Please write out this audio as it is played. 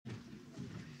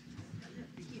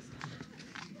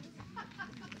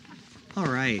All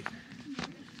right.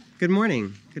 Good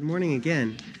morning. Good morning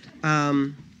again.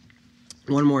 One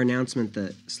more announcement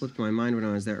that slipped my mind when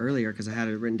I was there earlier because I had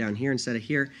it written down here instead of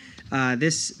here.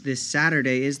 This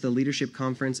Saturday is the leadership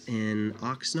conference in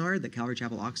Oxnard that Calvary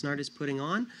Chapel Oxnard is putting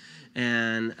on,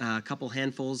 and a couple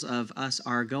handfuls of us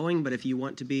are going. But if you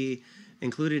want to be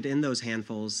included in those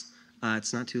handfuls,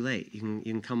 it's not too late. You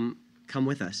can come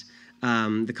with us.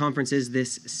 The conference is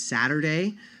this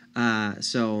Saturday,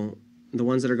 so the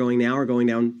ones that are going now are going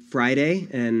down Friday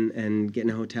and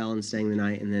getting a hotel and staying the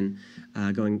night, and then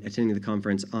attending the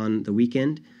conference on the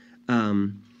weekend.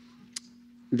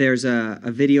 There's a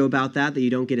video about that you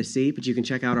don't get to see, but you can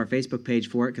check out our Facebook page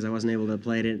for it because I wasn't able to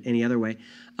play it any other way.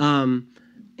 And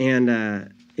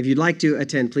if you'd like to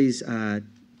attend, please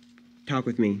talk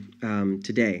with me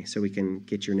today so we can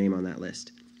get your name on that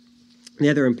list. The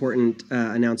other important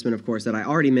announcement, of course, that I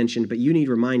already mentioned, but you need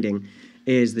reminding,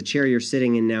 is the chair you're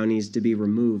sitting in now needs to be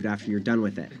removed after you're done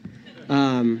with it.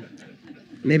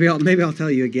 Maybe I'll tell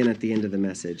you again at the end of the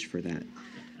message for that.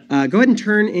 Go ahead and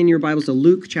turn in your Bibles to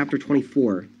Luke chapter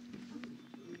 24.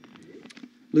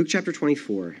 Luke chapter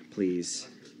 24, please.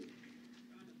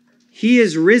 He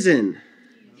is risen.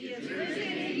 He is risen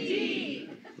indeed.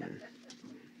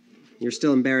 You're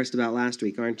still embarrassed about last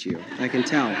week, aren't you? I can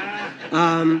tell.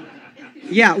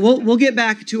 Yeah, we'll get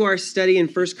back to our study in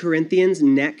 1 Corinthians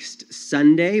next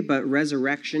Sunday, but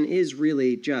resurrection is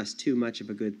really just too much of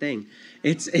a good thing.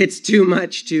 It's too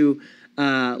much to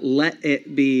let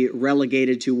it be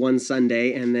relegated to one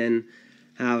Sunday and then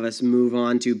have us move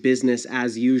on to business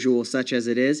as usual, such as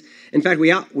it is. In fact,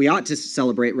 we ought to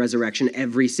celebrate resurrection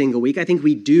every single week. I think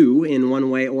we do in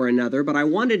one way or another, but I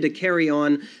wanted to carry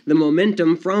on the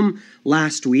momentum from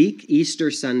last week, Easter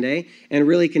Sunday, and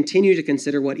really continue to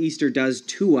consider what Easter does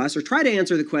to us, or try to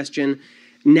answer the question,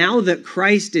 now that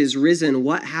Christ is risen,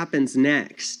 what happens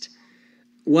next?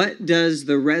 What does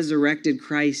the resurrected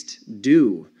Christ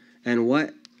do? And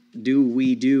what do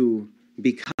we do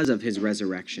because of his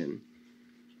resurrection?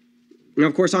 Now,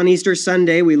 of course, on Easter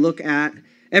Sunday,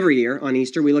 every year on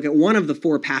Easter, we look at one of the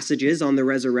four passages on the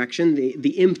resurrection,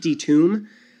 the empty tomb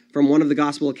from one of the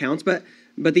gospel accounts. But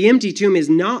the empty tomb is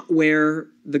not where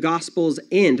the Gospels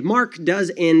end. Mark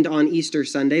does end on Easter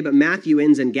Sunday, but Matthew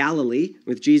ends in Galilee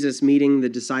with Jesus meeting the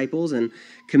disciples and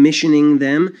commissioning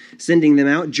them, sending them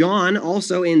out. John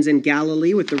also ends in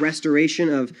Galilee with the restoration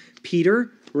of Peter,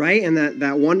 right? And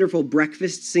that wonderful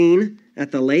breakfast scene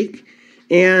at the lake.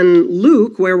 And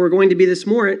Luke, where we're going to be this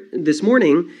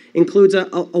morning, includes a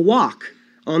walk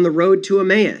on the road to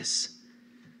Emmaus,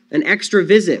 an extra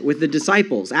visit with the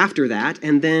disciples after that,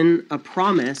 and then a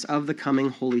promise of the coming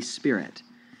Holy Spirit.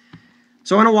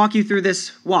 So I want to walk you through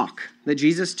this walk that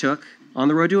Jesus took on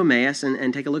the road to Emmaus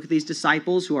and take a look at these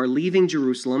disciples who are leaving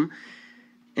Jerusalem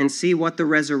and see what the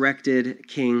resurrected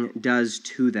King does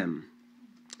to them.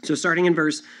 So starting in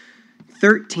verse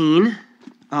 13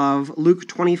 of Luke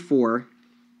 24,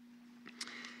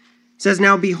 it says,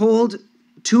 "Now behold,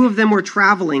 two of them were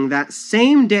traveling that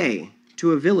same day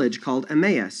to a village called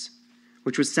Emmaus,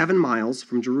 which was 7 miles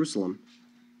from Jerusalem.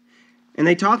 And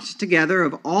they talked together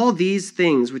of all these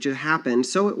things which had happened.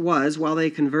 So it was, while they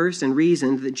conversed and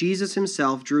reasoned, that Jesus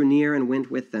himself drew near and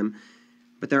went with them.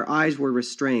 But their eyes were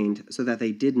restrained, so that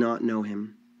they did not know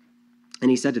him. And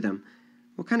he said to them,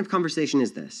 'What kind of conversation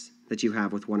is this that you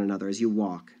have with one another as you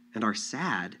walk and are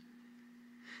sad?'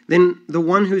 Then the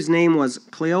one whose name was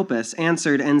Cleopas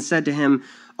answered and said to him,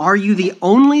 'Are you the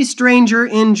only stranger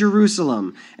in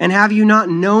Jerusalem? And have you not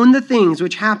known the things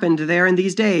which happened there in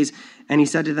these days?' And he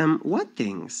said to them, 'What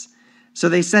things?' So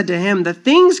they said to him, 'The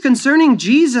things concerning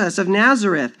Jesus of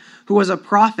Nazareth, who was a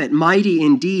prophet, mighty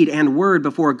in deed and word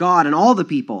before God and all the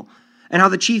people, and how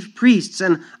the chief priests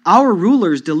and our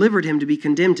rulers delivered him to be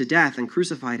condemned to death and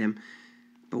crucified him.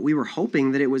 But we were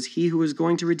hoping that it was he who was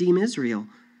going to redeem Israel.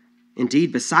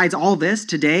 Indeed, besides all this,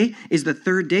 today is the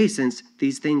 3rd day since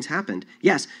these things happened.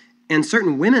 Yes, and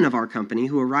certain women of our company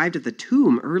who arrived at the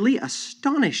tomb early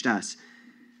astonished us.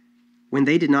 When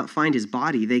they did not find his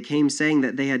body, they came saying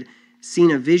that they had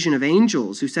seen a vision of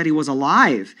angels who said he was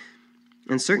alive.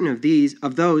 And certain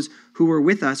of those who were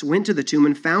with us went to the tomb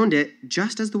and found it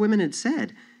just as the women had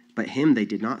said, but him they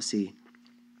did not see.'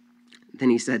 Then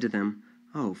he said to them,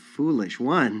 'Oh, foolish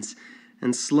ones,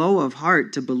 and slow of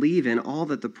heart to believe in all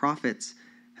that the prophets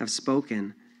have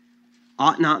spoken.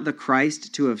 Ought not the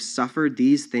Christ to have suffered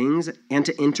these things and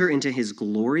to enter into his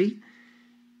glory?'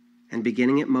 And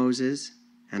beginning at Moses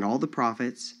and all the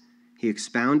prophets, he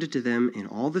expounded to them in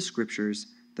all the scriptures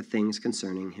the things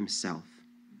concerning himself.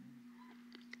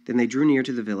 Then they drew near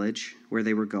to the village where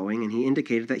they were going, and he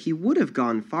indicated that he would have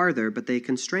gone farther, but they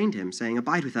constrained him, saying,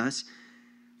 'Abide with us,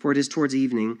 for it is towards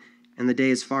evening, and the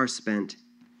day is far spent."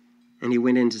 And he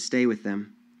went in to stay with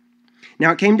them.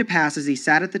 Now it came to pass, as he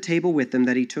sat at the table with them,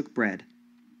 that he took bread,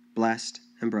 blessed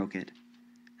and broke it,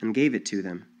 and gave it to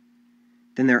them.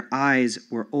 Then their eyes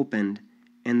were opened,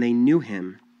 and they knew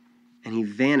him, and he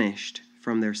vanished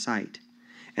from their sight.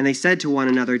 And they said to one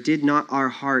another, "Did not our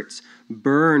hearts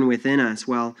burn within us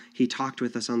while he talked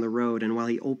with us on the road, and while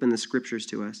he opened the scriptures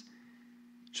to us?"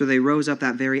 So they rose up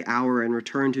that very hour and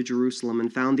returned to Jerusalem,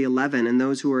 and found the 11 and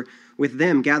those who were with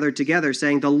them gathered together,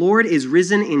 saying, "The Lord is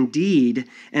risen indeed,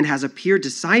 and has appeared to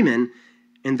Simon."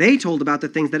 And they told about the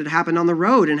things that had happened on the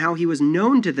road, and how he was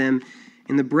known to them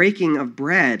in the breaking of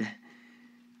bread.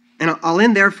 And I'll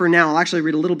end there for now. I'll actually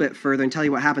read a little bit further and tell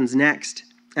you what happens next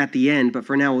at the end. But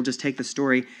for now, we'll just take the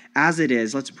story as it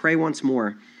is. Let's pray once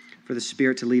more for the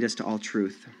Spirit to lead us to all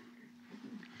truth.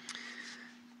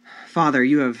 Father,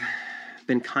 you have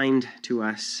been kind to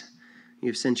us. You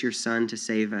have sent your Son to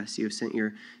save us. You have sent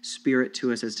your Spirit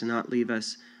to us as to not leave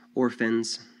us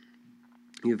orphans.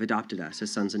 You have adopted us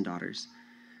as sons and daughters.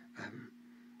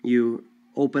 You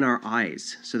open our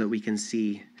eyes so that we can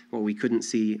see what we couldn't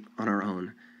see on our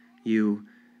own. You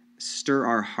stir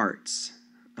our hearts.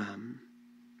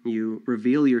 You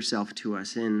reveal yourself to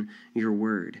us in your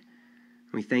word.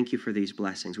 We thank you for these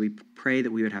blessings. We pray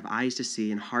that we would have eyes to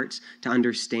see and hearts to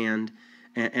understand,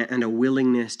 and a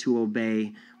willingness to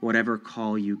obey whatever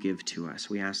call you give to us.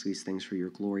 We ask these things for your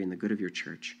glory and the good of your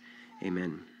church.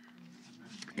 Amen.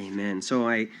 Amen. So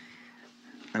I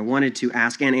wanted to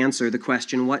ask and answer the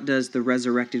question, what does the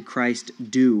resurrected Christ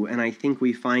do? And I think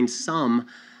we find some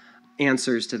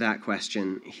answers to that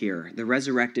question here. The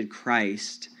resurrected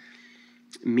Christ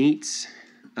meets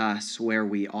us where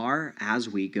we are as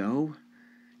we go,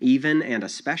 even and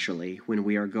especially when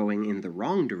we are going in the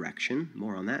wrong direction.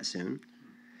 More on that soon.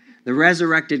 The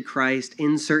resurrected Christ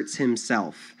inserts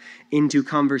himself into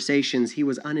conversations he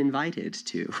was uninvited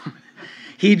to.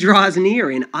 He draws near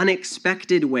in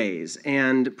unexpected ways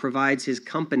and provides his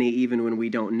company even when we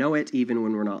don't know it, even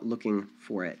when we're not looking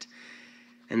for it.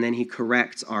 And then he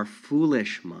corrects our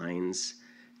foolish minds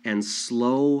and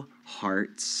slow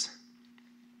hearts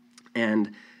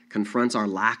and confronts our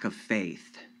lack of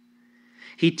faith.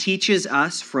 He teaches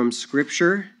us from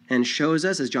Scripture and shows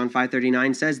us, as John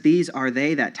 5:39 says, "These are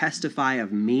they that testify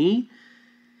of me."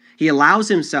 He allows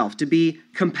himself to be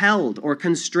compelled or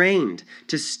constrained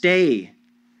to stay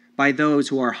by those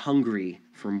who are hungry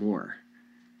for more.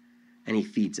 And he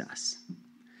feeds us.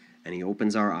 And he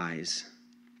opens our eyes.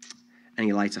 And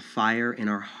he lights a fire in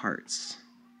our hearts.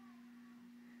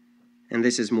 And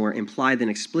this is more implied than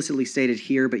explicitly stated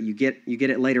here, but you get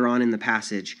it later on in the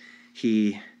passage.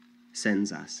 He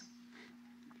sends us.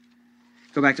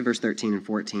 Go back to verse 13 and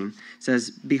 14. It says,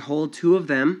 "Behold, two of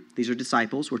them," these are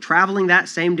disciples, "were traveling that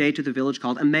same day to the village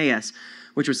called Emmaus,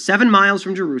 which was 7 miles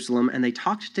from Jerusalem, and they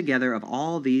talked together of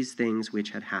all these things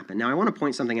which had happened." Now, I want to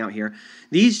point something out here.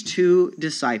 These two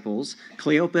disciples,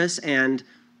 Cleopas and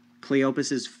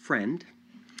Cleopas's friend,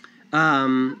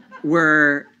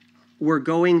 were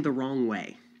going the wrong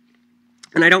way.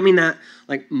 And I don't mean that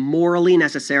like morally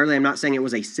necessarily. I'm not saying it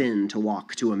was a sin to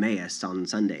walk to Emmaus on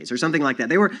Sundays or something like that.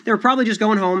 They were probably just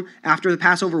going home after the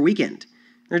Passover weekend.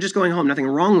 They're just going home. Nothing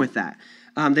wrong with that.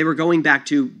 They were going back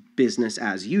to business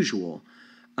as usual.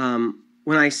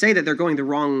 When I say that they're going the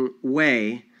wrong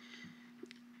way,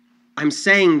 I'm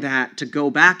saying that to go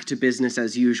back to business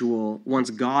as usual once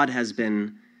God has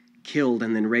been killed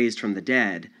and then raised from the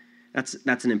dead,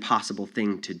 that's an impossible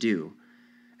thing to do.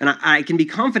 And I can be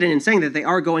confident in saying that they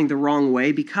are going the wrong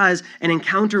way because an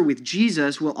encounter with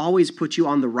Jesus will always put you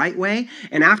on the right way.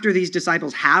 And after these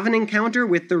disciples have an encounter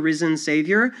with the risen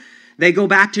Savior, they go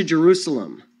back to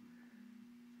Jerusalem.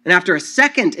 And after a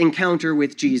second encounter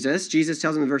with Jesus, Jesus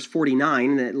tells them in verse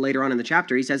 49, that later on in the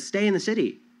chapter, he says, "Stay in the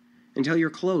city until you're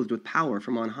clothed with power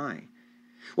from on high."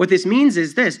 What this means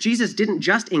is this: Jesus didn't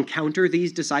just encounter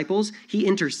these disciples, he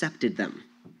intercepted them.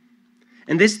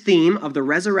 And this theme of the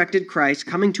resurrected Christ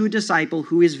coming to a disciple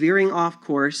who is veering off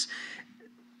course,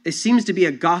 it seems to be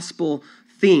a gospel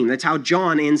theme. That's how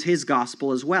John ends his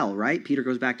gospel as well, right? Peter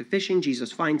goes back to fishing,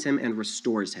 Jesus finds him and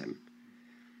restores him.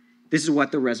 This is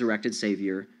what the resurrected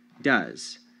Savior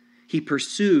does. He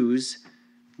pursues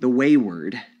the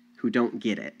wayward who don't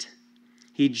get it.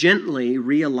 He gently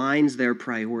realigns their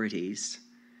priorities.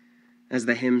 As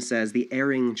the hymn says, the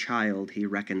erring child he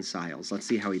reconciles. Let's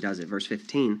see how he does it. Verse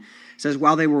 15 says,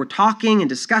 "While they were talking and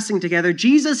discussing together,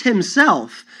 Jesus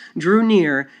himself drew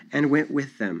near and went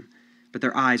with them, but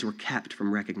their eyes were kept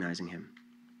from recognizing him."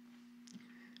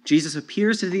 Jesus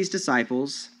appears to these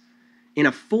disciples in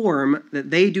a form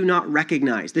that they do not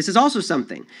recognize. This is also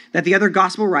something that the other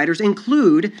gospel writers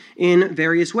include in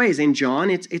various ways. In John,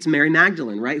 it's Mary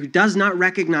Magdalene, right, who does not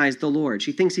recognize the Lord.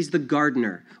 She thinks he's the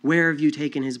gardener. Where have you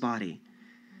taken his body?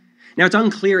 Now, it's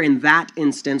unclear in that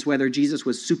instance whether Jesus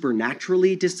was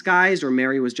supernaturally disguised or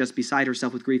Mary was just beside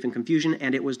herself with grief and confusion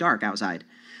and it was dark outside.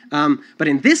 But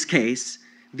in this case,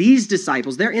 these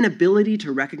disciples, their inability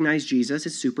to recognize Jesus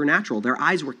is supernatural. Their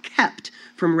eyes were kept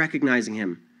from recognizing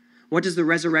him. What does the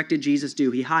resurrected Jesus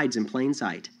do? He hides in plain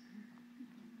sight.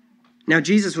 Now,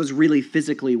 Jesus was really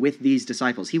physically with these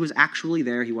disciples. He was actually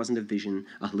there. He wasn't a vision,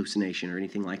 a hallucination, or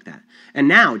anything like that. And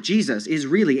now Jesus is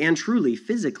really and truly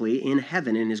physically in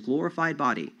heaven in his glorified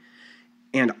body.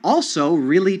 And also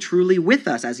really truly with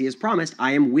us, as he has promised,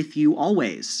 I am with you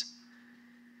always.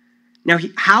 Now,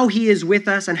 how he is with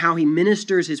us and how he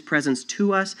ministers his presence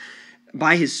to us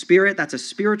by his Spirit, that's a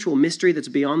spiritual mystery that's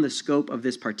beyond the scope of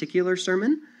this particular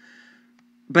sermon.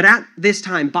 But at this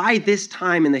time, by this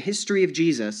time in the history of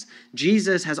Jesus,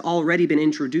 Jesus has already been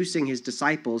introducing his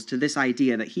disciples to this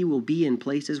idea that he will be in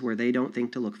places where they don't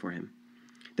think to look for him,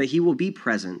 that he will be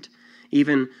present,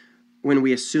 even when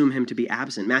we assume him to be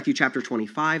absent. Matthew chapter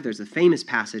 25, there's a famous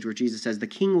passage where Jesus says, the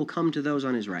king will come to those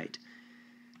on his right.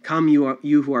 Come,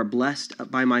 you who are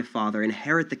blessed by my Father,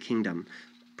 inherit the kingdom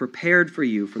prepared for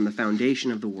you from the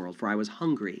foundation of the world. For I was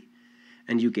hungry,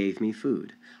 and you gave me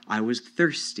food. I was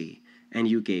thirsty, and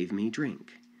you gave me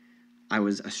drink. I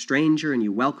was a stranger, and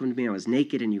you welcomed me. I was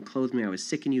naked, and you clothed me. I was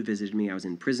sick, and you visited me. I was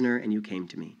in prisoner, and you came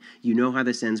to me. You know how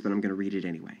this ends, but I'm going to read it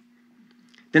anyway.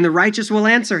 Then the righteous will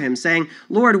answer him, saying,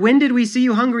 Lord, when did we see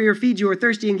you hungry or feed you or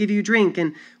thirsty and give you drink?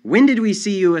 And when did we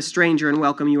see you a stranger and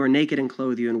welcome you or naked and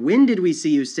clothe you? And when did we see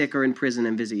you sick or in prison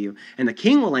and visit you? And the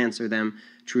king will answer them,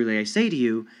 truly I say to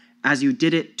you, as you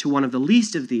did it to one of the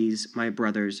least of these, my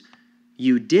brothers,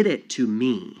 you did it to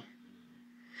me.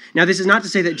 Now, this is not to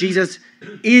say that Jesus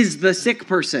is the sick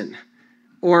person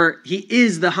or he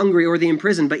is the hungry or the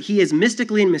imprisoned, but he is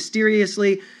mystically and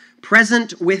mysteriously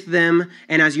present with them,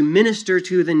 and as you minister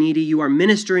to the needy, you are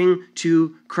ministering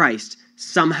to Christ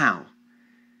somehow.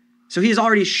 So he has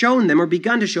already shown them or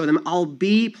begun to show them, I'll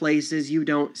be places you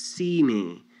don't see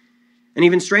me. An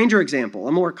even stranger example,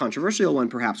 a more controversial one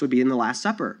perhaps, would be in the Last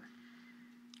Supper.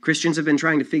 Christians have been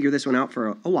trying to figure this one out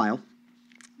for a while.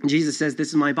 Jesus says, this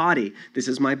is my body, this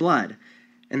is my blood.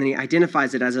 And then he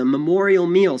identifies it as a memorial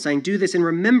meal, saying, do this in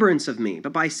remembrance of me.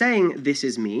 But by saying, this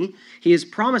is me, he is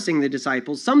promising the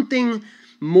disciples something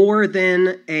more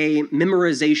than a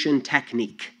memorization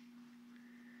technique.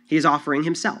 He is offering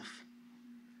himself.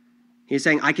 He is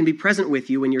saying, I can be present with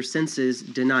you when your senses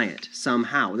deny it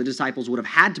somehow. The disciples would have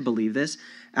had to believe this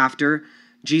after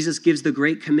Jesus gives the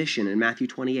Great Commission in Matthew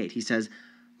 28. He says,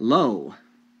 lo,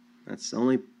 that's the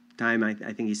only time I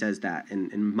think he says that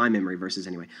in my memory verses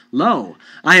anyway. Lo,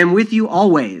 I am with you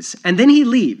always. And then he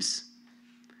leaves.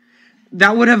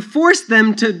 That would have forced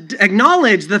them to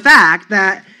acknowledge the fact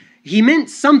that he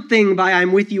meant something by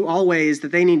I'm with you always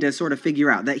that they need to sort of figure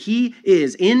out. That he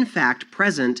is, in fact,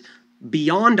 present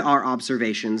beyond our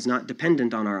observations, not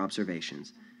dependent on our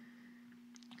observations.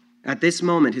 At this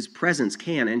moment, his presence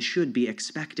can and should be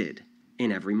expected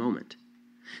in every moment.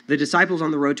 The disciples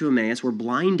on the road to Emmaus were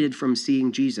blinded from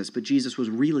seeing Jesus, but Jesus was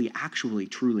really, actually,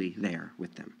 truly there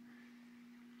with them.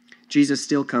 Jesus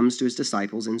still comes to his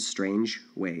disciples in strange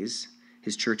ways.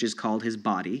 His church is called his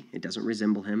body. It doesn't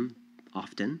resemble him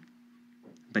often,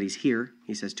 but he's here.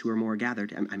 He says, two or more are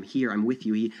gathered. I'm here. I'm with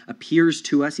you. He appears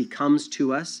to us. He comes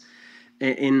to us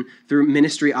through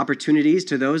ministry opportunities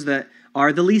to those that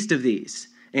are the least of these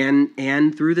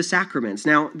and through the sacraments.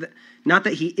 Now, not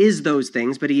that he is those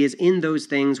things, but he is in those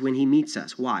things when he meets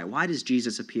us. Why? Why does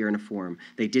Jesus appear in a form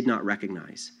they did not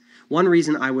recognize? One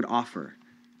reason I would offer,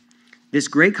 this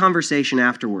great conversation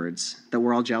afterwards that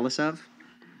we're all jealous of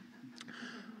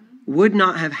would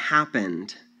not have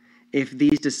happened if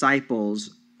these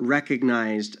disciples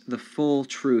recognized the full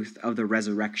truth of the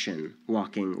resurrection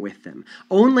walking with them.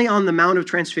 Only on the Mount of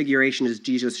Transfiguration does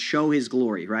Jesus show his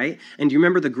glory, right? And do you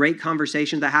remember the great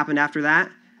conversation that happened after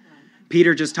that?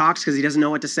 Peter just talks because he doesn't know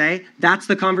what to say. That's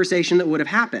the conversation that would have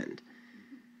happened.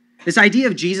 This idea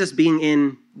of Jesus being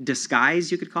in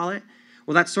disguise, you could call it,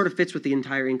 well, that sort of fits with the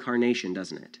entire incarnation,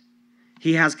 doesn't it?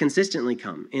 He has consistently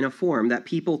come in a form that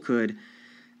people could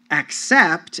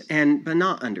accept but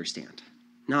not understand,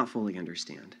 not fully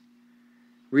understand.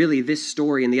 Really, this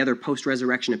story and the other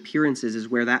post-resurrection appearances is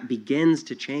where that begins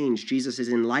to change. Jesus is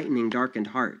enlightening darkened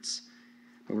hearts,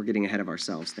 but we're getting ahead of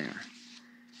ourselves there.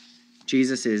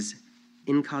 Jesus is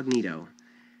incognito.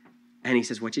 And he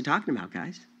says, what you talking about,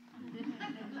 guys?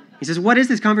 He says, what is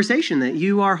this conversation that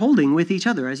you are holding with each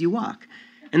other as you walk?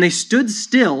 And they stood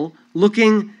still,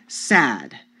 looking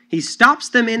sad. He stops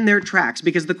them in their tracks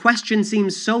because the question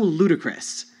seems so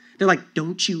ludicrous. They're like,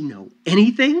 don't you know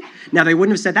anything? Now, they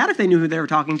wouldn't have said that if they knew who they were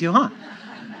talking to, huh?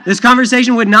 This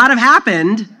conversation would not have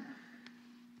happened.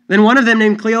 Then one of them,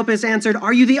 named Cleopas, answered,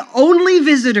 are you the only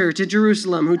visitor to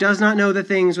Jerusalem who does not know the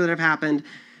things that have happened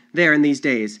there in these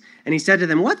days? And he said to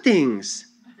them, what things?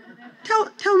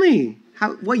 Tell me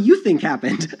what you think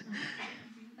happened.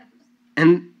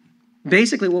 And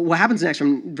basically, what happens next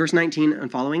from verse 19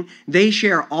 and following, they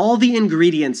share all the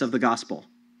ingredients of the gospel.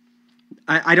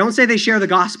 I don't say they share the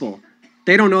gospel.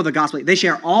 They don't know the gospel. They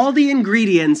share all the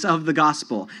ingredients of the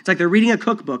gospel. It's like they're reading a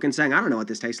cookbook and saying, I don't know what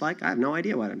this tastes like. I have no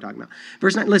idea what I'm talking about.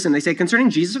 Verse 9, listen, they say, concerning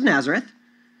Jesus of Nazareth,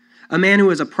 a man who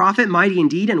was a prophet, mighty in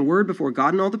deed and word before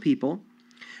God and all the people,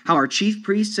 how our chief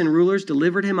priests and rulers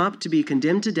delivered him up to be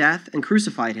condemned to death and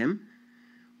crucified him.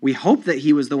 We hope that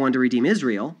he was the one to redeem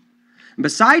Israel.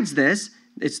 Besides this,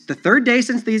 it's the third day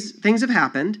since these things have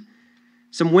happened.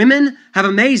 Some women have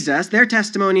amazed us. Their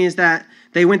testimony is that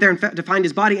they went there to find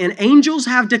his body, and angels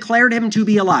have declared him to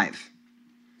be alive.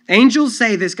 Angels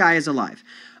say this guy is alive.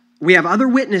 We have other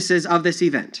witnesses of this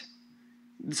event.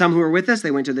 Some who were with us,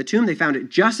 they went to the tomb. They found it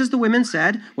just as the women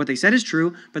said. What they said is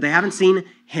true, but they haven't seen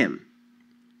him.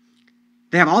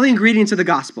 They have all the ingredients of the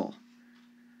gospel.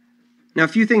 Now, a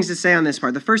few things to say on this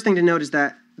part. The first thing to note is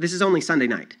that this is only Sunday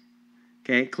night.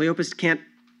 Okay, Cleopas can't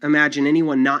imagine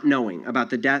anyone not knowing about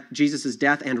the Jesus'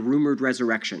 death and rumored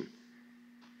resurrection.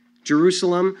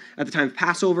 Jerusalem, at the time of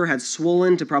Passover, had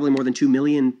swollen to probably more than 2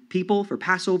 million people for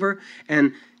Passover,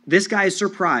 and this guy is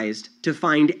surprised to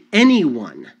find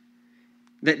anyone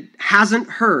that hasn't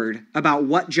heard about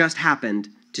what just happened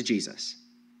to Jesus.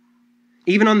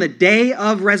 Even on the day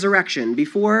of resurrection,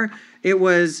 before it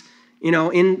was,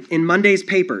 in Monday's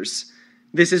papers,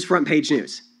 this is front page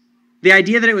news. The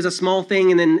idea that it was a small thing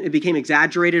and then it became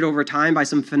exaggerated over time by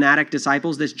some fanatic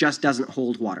disciples, this just doesn't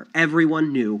hold water.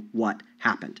 Everyone knew what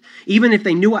happened. Even if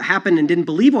they knew what happened and didn't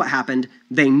believe what happened,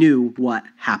 they knew what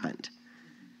happened.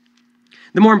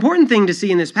 The more important thing to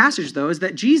see in this passage, though, is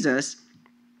that Jesus,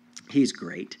 he's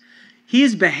great. He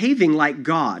is behaving like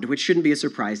God, which shouldn't be a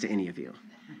surprise to any of you.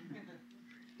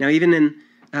 Now, even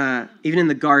in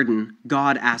the garden,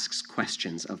 God asks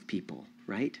questions of people,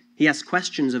 right? He asks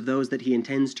questions of those that he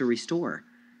intends to restore.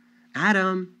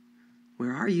 Adam,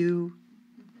 where are you?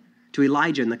 To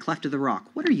Elijah in the cleft of the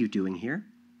rock, what are you doing here?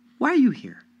 Why are you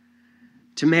here?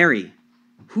 To Mary,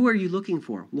 who are you looking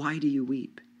for? Why do you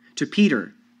weep? To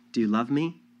Peter, do you love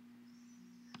me?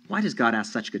 Why does God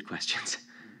ask such good questions?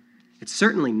 It's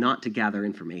certainly not to gather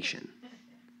information.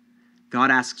 God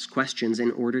asks questions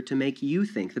in order to make you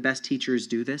think. The best teachers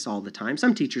do this all the time.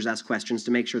 Some teachers ask questions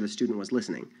to make sure the student was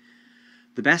listening.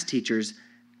 The best teachers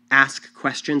ask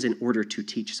questions in order to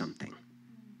teach something.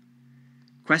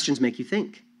 Questions make you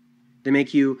think. They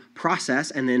make you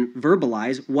process and then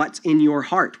verbalize what's in your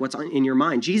heart, what's in your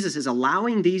mind. Jesus is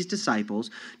allowing these disciples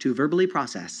to verbally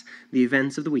process the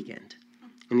events of the weekend.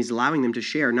 And he's allowing them to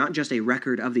share not just a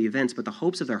record of the events, but the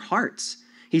hopes of their hearts.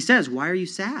 He says, why are you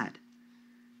sad?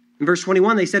 In verse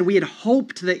 21, they said, we had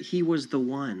hoped that he was the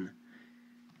one.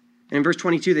 And in verse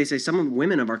 22, they say, some of the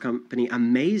women of our company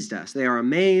amazed us. They are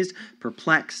amazed,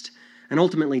 perplexed, and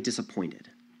ultimately disappointed.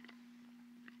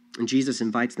 And Jesus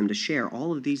invites them to share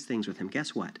all of these things with him.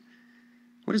 Guess what?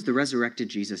 What does the resurrected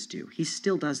Jesus do? He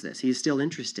still does this. He is still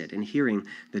interested in hearing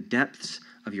the depths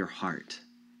of your heart.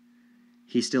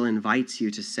 He still invites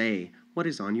you to say what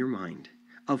is on your mind.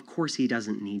 Of course, he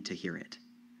doesn't need to hear it.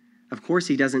 Of course,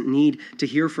 he doesn't need to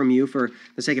hear from you for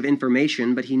the sake of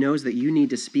information, but he knows that you need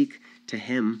to speak to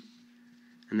him.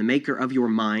 And the maker of your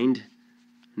mind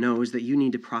knows that you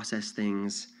need to process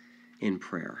things in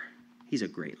prayer. He's a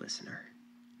great listener.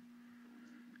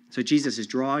 So Jesus is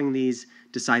drawing these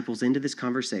disciples into this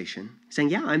conversation, saying,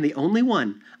 yeah, I'm the only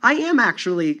one. I am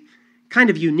actually kind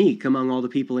of unique among all the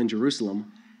people in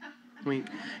Jerusalem.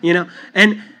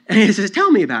 And he says,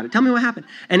 tell me about it. Tell me what happened.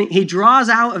 And he draws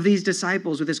out of these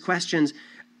disciples with his questions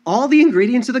all the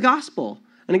ingredients of the gospel.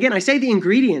 And again, I say the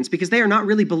ingredients because they are not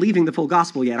really believing the full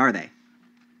gospel yet, are they?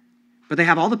 But they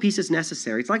have all the pieces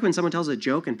necessary. It's like when someone tells a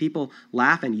joke and people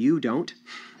laugh and you don't.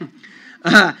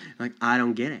 Like, I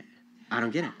don't get it. I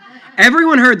don't get it.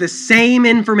 Everyone heard the same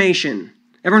information.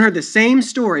 Everyone heard the same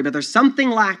story, but there's something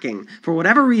lacking. For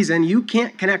whatever reason, you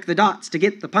can't connect the dots to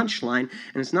get the punchline,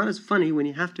 and it's not as funny when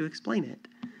you have to explain it.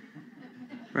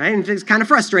 Right? And it's kind of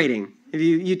frustrating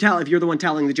if you're the one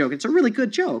telling the joke. It's a really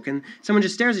good joke, and someone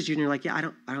just stares at you and you're like,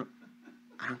 yeah,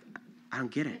 I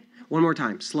don't get it. One more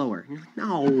time, slower. And you're like,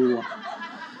 no.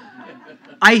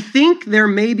 I think there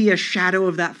may be a shadow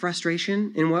of that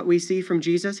frustration in what we see from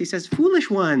Jesus. He says, foolish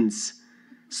ones.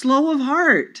 slow of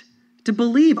heart to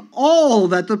believe all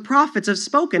that the prophets have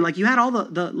spoken. Like you had all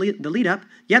the lead up.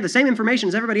 You had the same information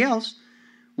as everybody else.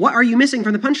 What are you missing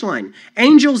from the punchline?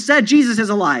 Angels said Jesus is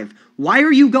alive. Why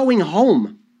are you going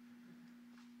home?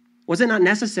 Was it not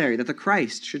necessary that the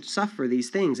Christ should suffer these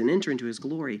things and enter into his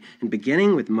glory? And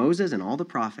beginning with Moses and all the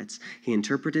prophets, he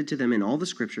interpreted to them in all the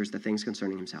scriptures the things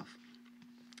concerning himself.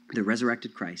 The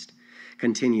resurrected Christ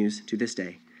continues to this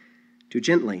day to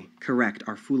gently correct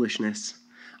our foolishness,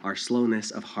 our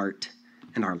slowness of heart,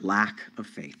 and our lack of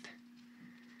faith.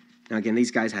 Now again,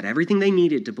 these guys had everything they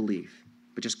needed to believe,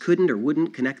 but just couldn't or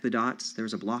wouldn't connect the dots. There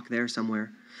was a block there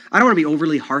somewhere. I don't want to be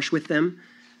overly harsh with them,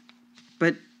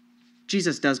 but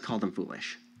Jesus does call them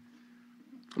foolish.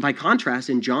 By contrast,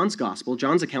 in John's gospel,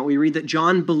 John's account, we read that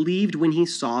John believed when he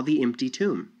saw the empty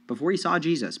tomb. Before he saw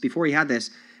Jesus, before he had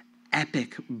this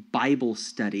epic Bible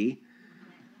study,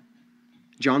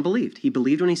 John believed. He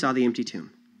believed when he saw the empty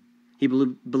tomb. He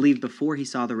believed before he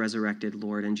saw the resurrected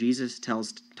Lord. And Jesus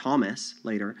tells Thomas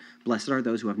later, "Blessed are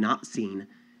those who have not seen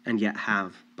and yet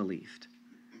have believed."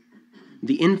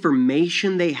 The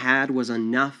information they had was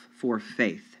enough for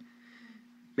faith.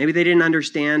 Maybe they didn't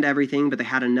understand everything, but they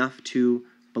had enough to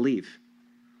believe.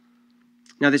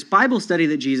 Now, this Bible study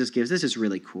that Jesus gives, this is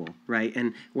really cool, right?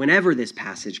 And whenever this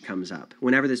passage comes up,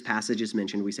 whenever this passage is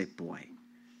mentioned, we say, boy,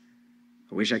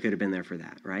 I wish I could have been there for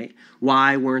that, right?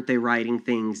 Why weren't they writing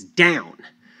things down?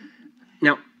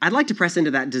 Now, I'd like to press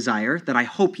into that desire that I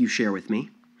hope you share with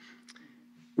me.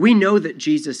 We know that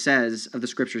Jesus says of the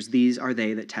scriptures, these are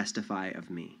they that testify of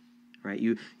me, right?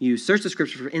 You search the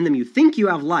scriptures, for in them you think you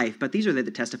have life, but these are they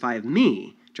that testify of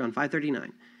me, John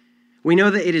 5:39. We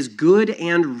know that it is good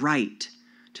and right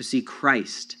to see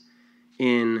Christ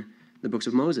in the books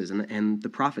of Moses and the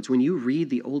prophets. When you read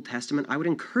the Old Testament, I would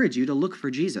encourage you to look for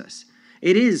Jesus.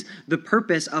 It is the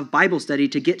purpose of Bible study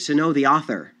to get to know the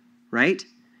author, right?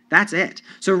 That's it.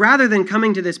 So rather than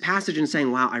coming to this passage and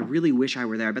saying, wow, I really wish I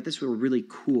were there, but this were really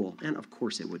cool, and of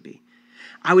course it would be,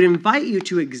 I would invite you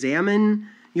to examine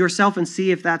yourself and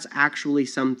see if that's actually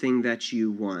something that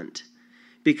you want.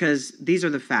 Because these are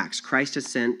the facts. Christ has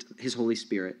sent his Holy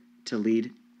Spirit to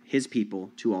lead his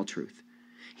people to all truth.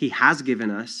 He has given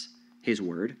us his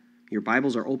word. Your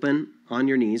Bibles are open on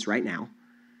your knees right now.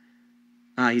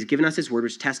 He's given us his word,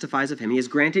 which testifies of him. He has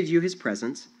granted you his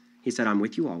presence. He said, I'm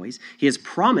with you always. He has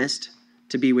promised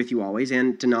to be with you always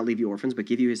and to not leave you orphans, but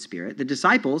give you his spirit. The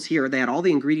disciples here, they had all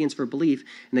the ingredients for belief,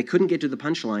 and they couldn't get to the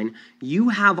punchline. You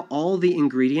have all the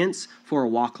ingredients for a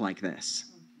walk like this.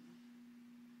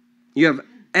 You have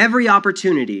every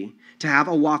opportunity to have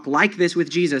a walk like this with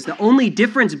Jesus. The only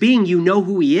difference being you know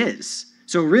who he is.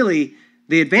 So really,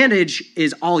 the advantage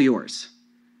is all yours.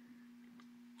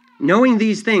 Knowing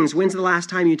these things, when's the last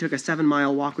time you took a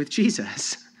 7-mile walk with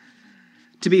Jesus?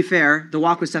 To be fair, the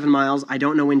walk was 7 miles. I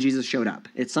don't know when Jesus showed up.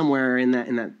 It's somewhere in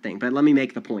that thing. But let me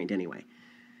make the point anyway.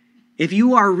 If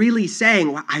you are really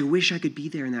saying, well, I wish I could be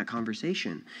there in that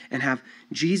conversation and have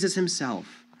Jesus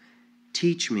himself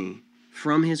teach me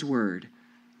from his word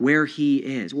where he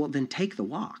is, well, then take the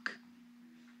walk.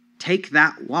 Take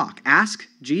that walk. Ask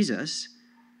Jesus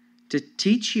to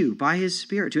teach you by his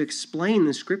Spirit, to explain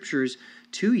the scriptures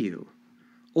to you.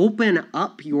 Open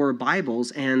up your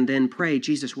Bibles and then pray,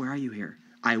 Jesus, where are you here?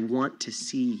 I want to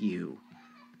see you.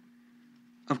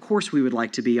 Of course, we would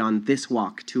like to be on this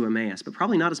walk to Emmaus, but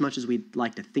probably not as much as we'd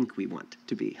like to think we want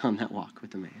to be on that walk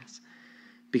with Emmaus.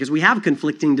 Because we have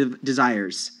conflicting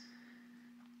desires.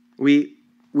 We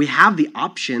have the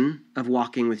option of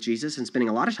walking with Jesus and spending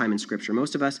a lot of time in Scripture.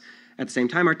 Most of us, at the same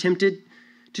time, are tempted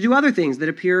to do other things that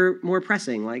appear more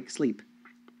pressing, like sleep.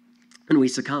 And we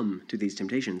succumb to these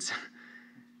temptations.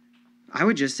 I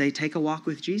would just say, take a walk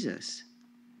with Jesus.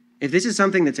 If this is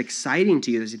something that's exciting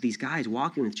to you, these guys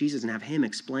walking with Jesus and have him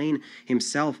explain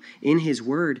himself in his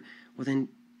word, well, then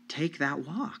take that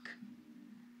walk.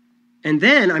 And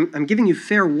then I'm giving you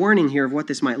fair warning here of what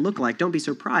this might look like. Don't be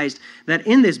surprised that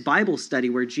in this Bible study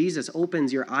where Jesus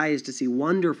opens your eyes to see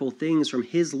wonderful things from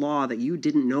his law that you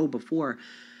didn't know before,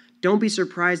 don't be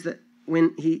surprised that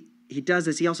when he does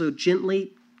this, he also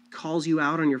gently calls you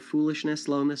out on your foolishness,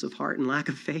 slowness of heart, and lack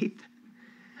of faith.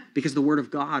 Because the word of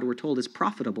God, we're told, is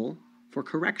profitable for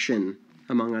correction,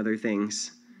 among other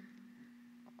things.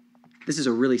 This is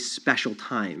a really special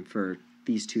time for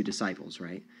these two disciples,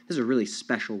 right? This is a really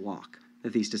special walk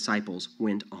that these disciples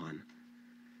went on.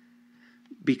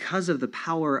 Because of the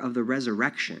power of the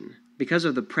resurrection, because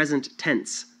of the present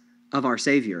tense of our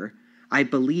Savior, I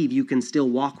believe you can still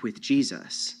walk with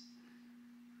Jesus.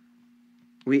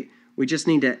 We just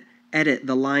need to edit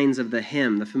the lines of the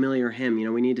hymn, the familiar hymn. You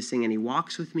know, we need to sing, and he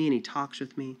walks with me, and he talks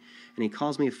with me, and he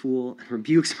calls me a fool, and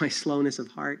rebukes my slowness of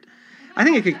heart. I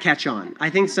think it could catch on. I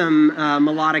think some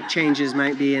melodic changes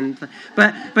might be in,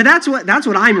 but that's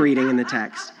what I'm reading in the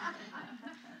text.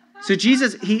 So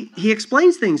Jesus, he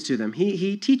explains things to them.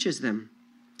 He teaches them,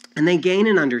 and they gain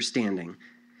an understanding,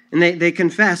 and they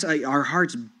confess, our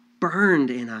hearts burned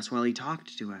in us while he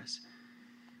talked to us,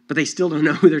 but they still don't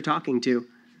know who they're talking to.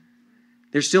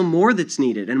 There's still more that's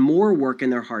needed and more work in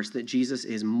their hearts that Jesus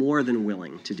is more than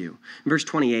willing to do. In verse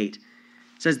 28, it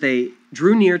says they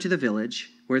drew near to the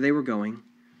village where they were going,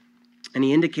 and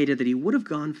he indicated that he would have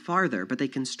gone farther, but they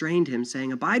constrained him,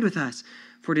 saying, "Abide with us,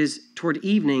 for it is toward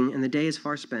evening, and the day is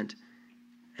far spent."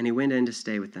 And he went in to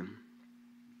stay with them.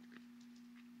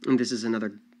 And this is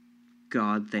another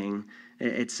God thing.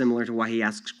 It's similar to why he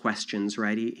asks questions,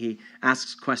 right? He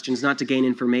asks questions not to gain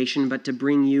information, but to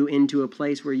bring you into a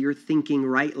place where you're thinking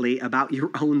rightly about your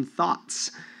own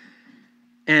thoughts.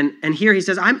 And here he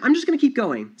says, I'm just going to keep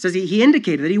going. It says he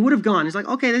indicated that he would have gone. He's like,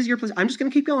 okay, this is your place. I'm just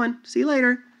going to keep going. See you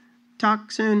later.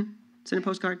 Talk soon. Send a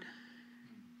postcard.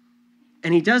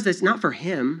 And he does this not for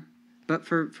him, but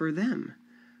for them.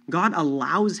 God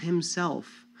allows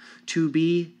himself to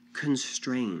be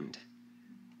constrained.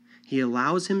 He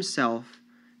allows himself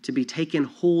to be taken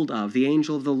hold of. The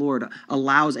angel of the Lord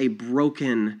allows a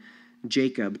broken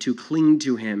Jacob to cling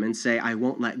to him and say, I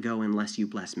won't let go unless you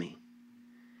bless me.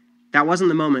 That wasn't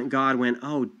the moment God went,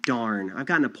 oh, darn, I've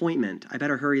got an appointment. I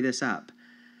better hurry this up.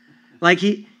 Like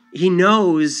he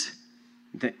knows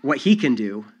that what he can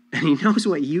do, and he knows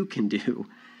what you can do,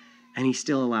 and he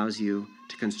still allows you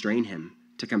to constrain him,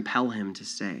 to compel him to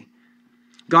stay.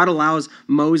 God allows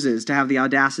Moses to have the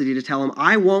audacity to tell him,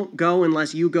 I won't go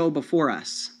unless you go before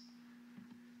us.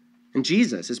 And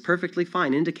Jesus is perfectly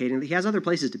fine, indicating that he has other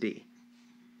places to be.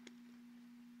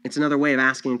 It's another way of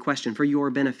asking a question for your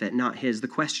benefit, not his. The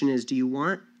question is, do you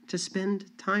want to spend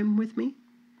time with me?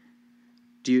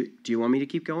 Do you want me to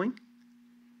keep going?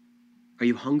 Are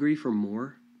you hungry for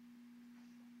more?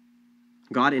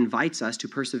 God invites us to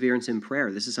perseverance in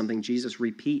prayer. This is something Jesus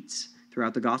repeats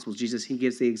throughout the Gospels. Jesus, he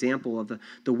gives the example of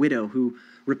the widow who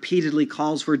repeatedly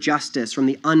calls for justice from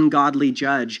the ungodly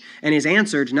judge and is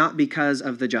answered not because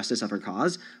of the justice of her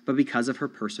cause, but because of her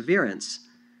perseverance.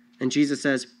 And Jesus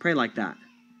says, pray like that.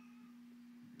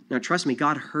 Now, trust me,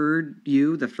 God heard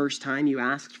you the first time you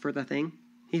asked for the thing.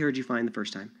 He heard you fine the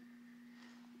first time.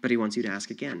 But he wants you to ask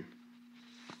again.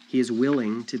 He is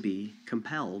willing to be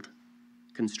compelled,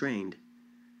 constrained.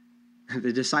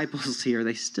 The disciples here,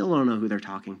 they still don't know who they're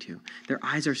talking to. Their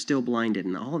eyes are still blinded,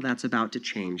 and all of that's about to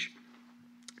change.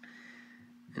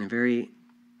 In a very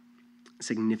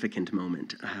significant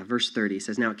moment. Verse 30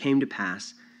 says, Now it came to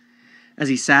pass, as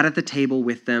he sat at the table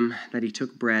with them, that he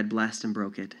took bread, blessed and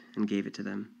broke it, and gave it to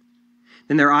them.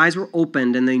 Then their eyes were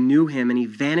opened, and they knew him, and he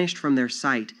vanished from their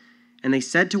sight. And they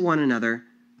said to one another,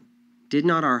 Did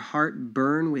not our heart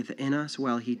burn within us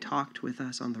while he talked with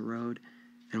us on the road,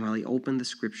 and while he opened the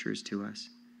scriptures to us?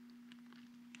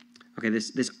 Okay,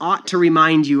 this ought to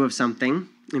remind you of something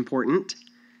important.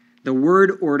 The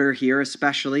word order here,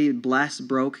 especially bless,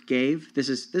 broke, gave, this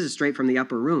is straight from the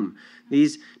upper room.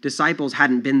 These disciples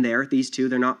hadn't been there, these two,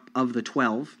 they're not of the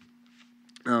 12.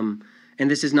 And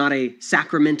this is not a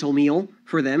sacramental meal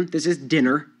for them. This is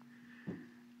dinner.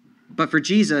 But for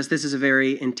Jesus, this is a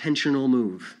very intentional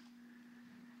move.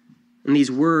 And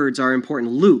these words are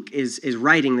important. Luke is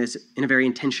writing this in a very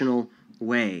intentional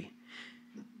way.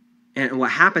 And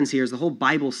what happens here is the whole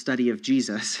Bible study of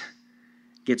Jesus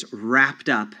gets wrapped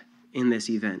up in this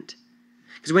event.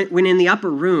 Because when in the upper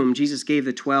room, Jesus gave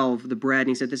the 12 the bread, and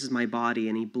he said, this is my body,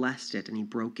 and he blessed it, and he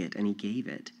broke it, and he gave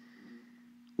it.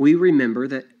 We remember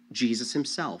that Jesus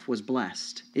himself was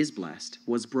blessed, is blessed,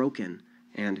 was broken,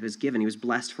 and was given. He was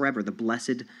blessed forever, the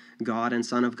blessed God and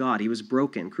Son of God. He was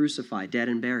broken, crucified, dead,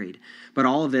 and buried. But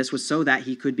all of this was so that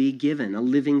he could be given a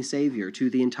living Savior to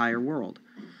the entire world.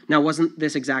 Now, wasn't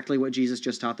this exactly what Jesus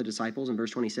just taught the disciples in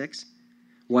verse 26?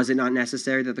 Was it not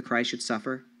necessary that the Christ should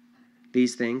suffer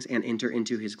these things and enter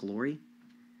into his glory?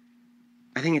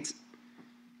 I think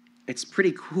it's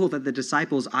pretty cool that the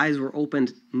disciples' eyes were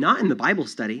opened, not in the Bible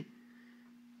study,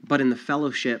 but in the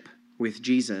fellowship with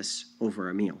Jesus over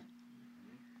a meal.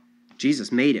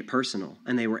 Jesus made it personal,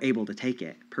 and they were able to take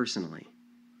it personally.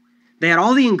 They had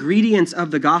all the ingredients of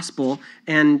the gospel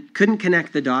and couldn't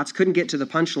connect the dots, couldn't get to the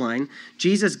punchline.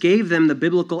 Jesus gave them the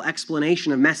biblical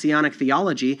explanation of messianic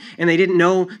theology, and they didn't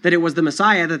know that it was the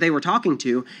Messiah that they were talking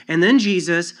to. And then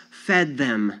Jesus fed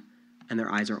them, and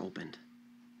their eyes are opened.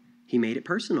 He made it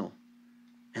personal,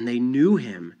 and they knew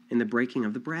him in the breaking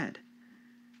of the bread.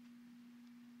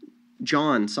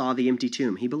 John saw the empty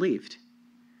tomb. He believed.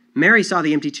 Mary saw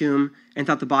the empty tomb and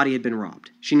thought the body had been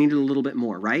robbed. She needed a little bit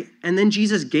more, right? And then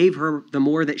Jesus gave her the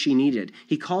more that she needed.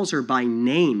 He calls her by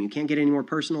name. You can't get any more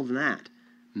personal than that.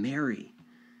 Mary.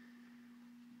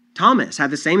 Thomas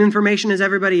had the same information as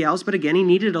everybody else, but again, he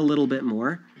needed a little bit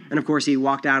more. And of course, he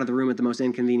walked out of the room at the most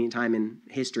inconvenient time in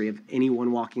history of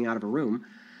anyone walking out of a room.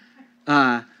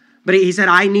 But he said,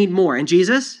 I need more. And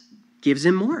Jesus gives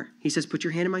him more. He says, put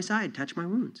your hand in my side, touch my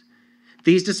wounds.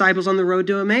 These disciples on the road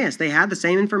to Emmaus, they had the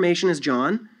same information as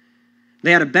John.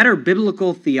 They had a better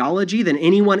biblical theology than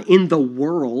anyone in the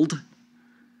world.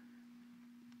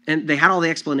 And they had all the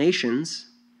explanations.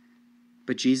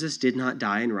 But Jesus did not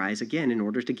die and rise again in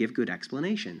order to give good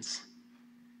explanations.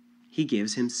 He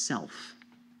gives himself.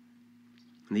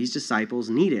 And these disciples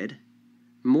needed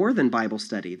more than Bible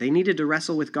study. They needed to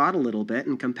wrestle with God a little bit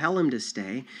and compel him to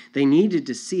stay. They needed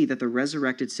to see that the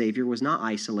resurrected Savior was not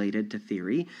isolated to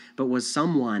theory, but was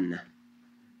someone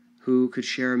who could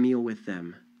share a meal with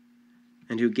them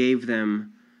and who gave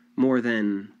them more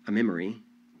than a memory,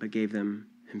 but gave them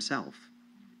himself.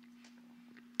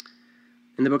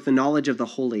 In the book, The Knowledge of the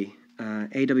Holy,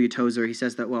 A.W. Tozer, he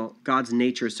says that, well, God's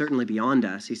nature is certainly beyond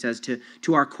us. He says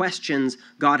to our questions,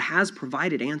 God has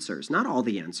provided answers. Not all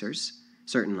the answers,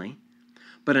 certainly,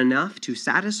 but enough to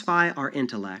satisfy our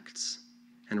intellects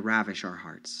and ravish our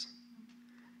hearts.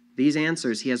 These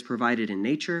answers he has provided in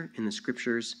nature, in the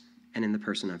scriptures, and in the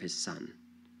person of his Son.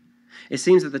 It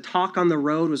seems that the talk on the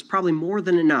road was probably more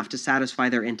than enough to satisfy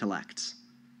their intellects.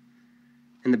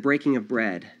 And the breaking of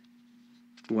bread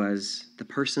was the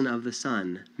person of the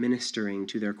Son ministering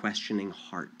to their questioning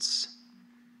hearts.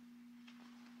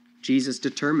 Jesus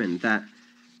determined that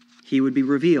he would be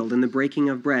revealed in the breaking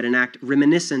of bread, an act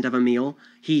reminiscent of a meal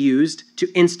he used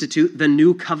to institute the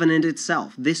new covenant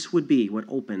itself. This would be what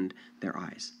opened their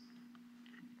eyes.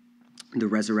 The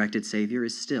resurrected Savior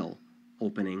is still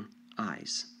opening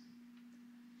eyes.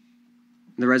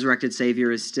 The resurrected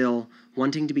Savior is still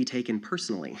wanting to be taken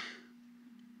personally.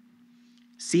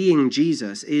 Seeing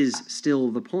Jesus is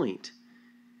still the point.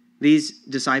 These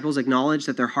disciples acknowledged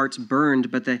that their hearts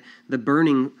burned, but the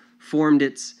burning formed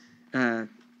its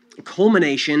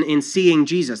culmination in seeing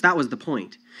Jesus. That was the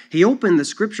point. He opened the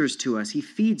scriptures to us. He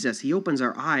feeds us. He opens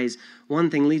our eyes. One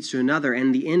thing leads to another,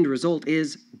 and the end result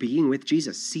is being with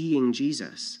Jesus, seeing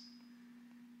Jesus.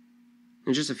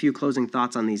 And just a few closing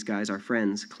thoughts on these guys, our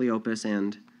friends, Cleopas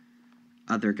and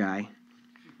other guy.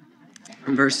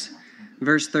 Verse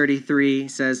 33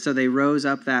 says, so they rose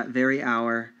up that very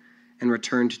hour and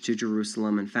returned to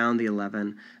Jerusalem and found the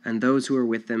 11, and those who were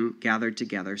with them gathered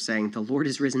together, saying, the Lord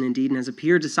is risen indeed and has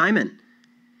appeared to Simon.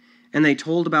 And they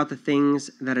told about the things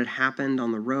that had happened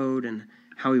on the road and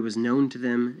how he was known to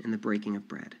them in the breaking of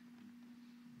bread.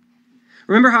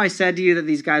 Remember how I said to you that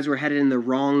these guys were headed in the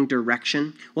wrong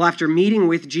direction? Well, after meeting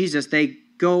with Jesus, they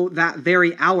go that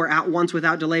very hour at once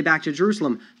without delay back to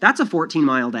Jerusalem. That's a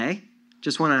 14-mile day.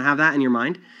 Just want to have that in your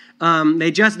mind.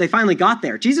 They finally got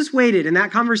there. Jesus waited in that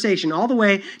conversation all the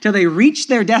way till they reached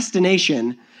their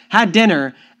destination, had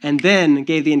dinner, and then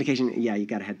gave the indication, yeah, you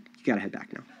gotta head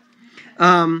back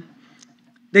now.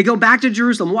 They go back to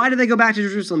Jerusalem. Why do they go back to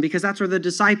Jerusalem? Because that's where the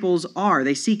disciples are.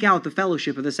 They seek out the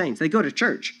fellowship of the saints. They go to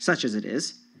church, such as it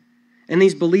is. And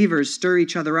these believers stir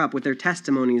each other up with their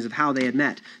testimonies of how they had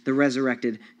met the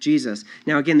resurrected Jesus.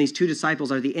 Now, again, these two disciples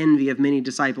are the envy of many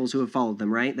disciples who have followed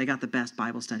them, right? They got the best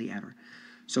Bible study ever.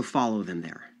 So follow them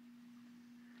there.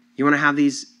 You want to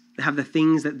have the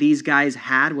things that these guys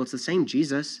had? Well, it's the same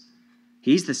Jesus.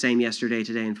 He's the same yesterday,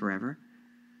 today, and forever.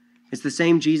 It's the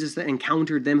same Jesus that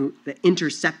encountered them, that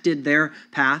intercepted their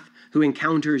path, who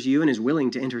encounters you and is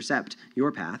willing to intercept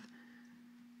your path.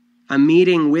 A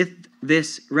meeting with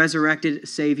this resurrected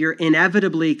Savior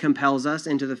inevitably compels us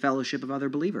into the fellowship of other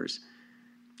believers.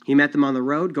 He met them on the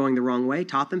road, going the wrong way,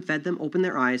 taught them, fed them, opened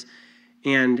their eyes,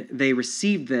 and they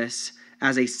received this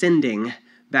as a sending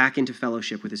back into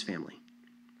fellowship with his family.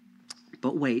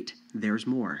 But wait, there's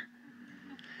more.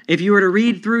 If you were to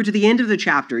read through to the end of the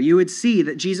chapter, you would see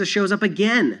that Jesus shows up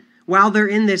again while they're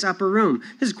in this upper room.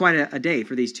 This is quite a day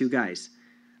for these two guys.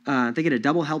 They get a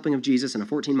double helping of Jesus in a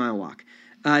 14-mile walk.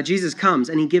 Jesus comes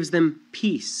and he gives them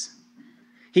peace.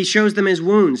 He shows them his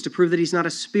wounds to prove that he's not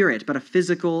a spirit, but a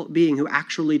physical being who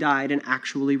actually died and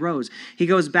actually rose. He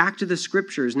goes back to the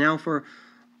scriptures now for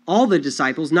all the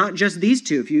disciples, not just these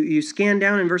two. If you scan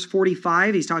down in verse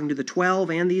 45, he's talking to the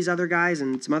 12 and these other guys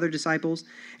and some other disciples.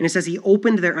 And it says he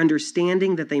opened their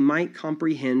understanding that they might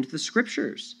comprehend the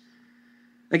scriptures.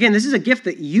 Again, this is a gift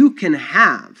that you can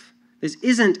have. This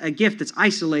isn't a gift that's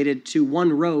isolated to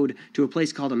one road to a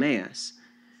place called Emmaus.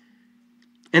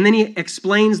 And then he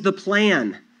explains the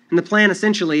plan. And the plan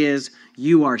essentially is,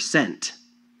 you are sent.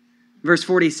 Verse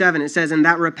 47, it says, and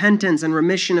that repentance and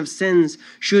remission of sins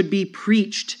should be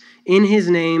preached in his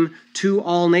name to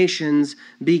all nations,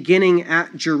 beginning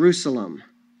at Jerusalem.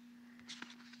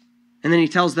 And then he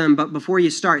tells them, but before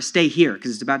you start, stay here,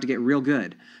 because it's about to get real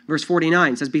good. Verse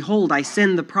 49 says, behold, I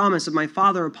send the promise of my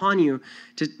Father upon you,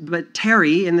 but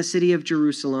tarry in the city of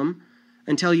Jerusalem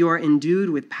until you are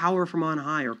endued with power from on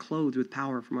high, or clothed with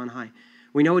power from on high.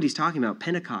 We know what he's talking about,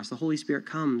 Pentecost. The Holy Spirit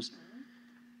comes.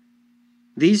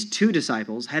 These two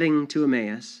disciples heading to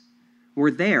Emmaus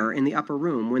were there in the upper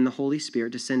room when the Holy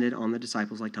Spirit descended on the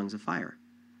disciples like tongues of fire.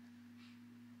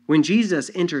 When Jesus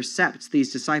intercepts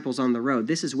these disciples on the road,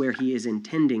 this is where he is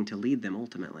intending to lead them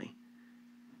ultimately.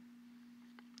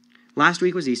 Last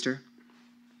week was Easter,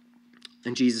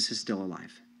 and Jesus is still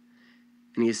alive.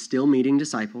 And he is still meeting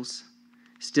disciples,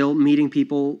 still meeting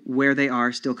people where they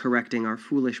are, still correcting our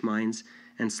foolish minds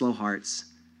and slow hearts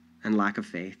and lack of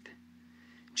faith.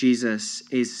 Jesus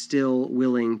is still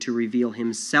willing to reveal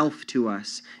himself to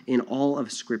us in all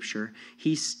of Scripture.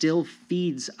 He still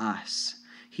feeds us.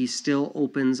 He still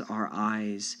opens our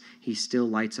eyes. He still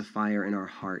lights a fire in our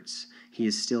hearts. He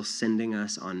is still sending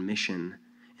us on mission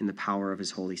in the power of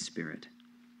his Holy Spirit.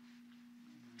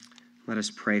 Let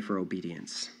us pray for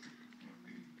obedience.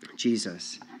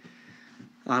 Jesus,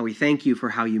 we thank you for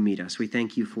how you meet us. We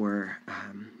thank you for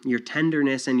your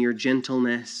tenderness and your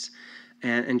gentleness,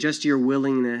 and just your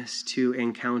willingness to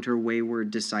encounter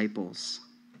wayward disciples.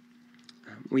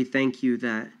 We thank you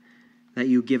that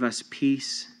you give us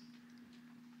peace,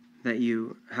 that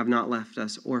you have not left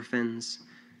us orphans.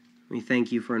 We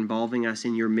thank you for involving us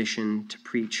in your mission to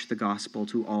preach the gospel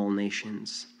to all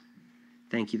nations.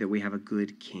 Thank you that we have a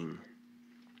good King.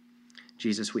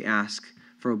 Jesus, we ask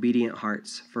for obedient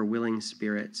hearts, for willing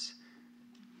spirits,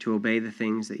 to obey the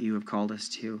things that you have called us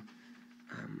to,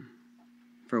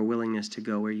 for a willingness to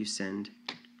go where you send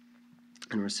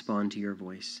and respond to your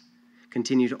voice.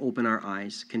 Continue to open our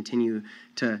eyes. Continue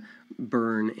to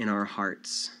burn in our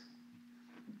hearts.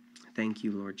 Thank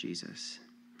you, Lord Jesus.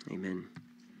 Amen.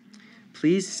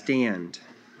 Please stand.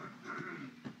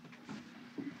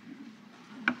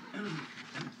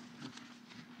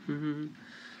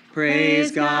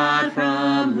 Praise God,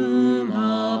 from whom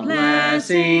all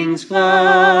blessings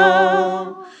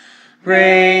flow.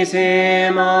 Praise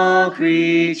him, all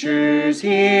creatures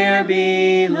here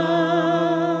below.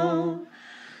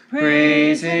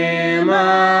 Praise him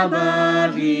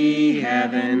above, ye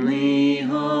heavenly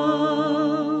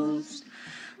host.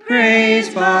 Praise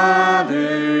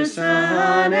Father,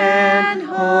 Son, and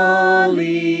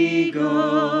Holy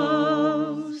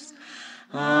Ghost.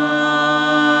 Amen.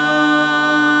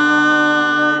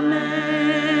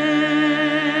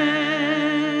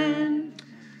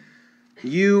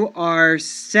 You are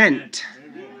sent.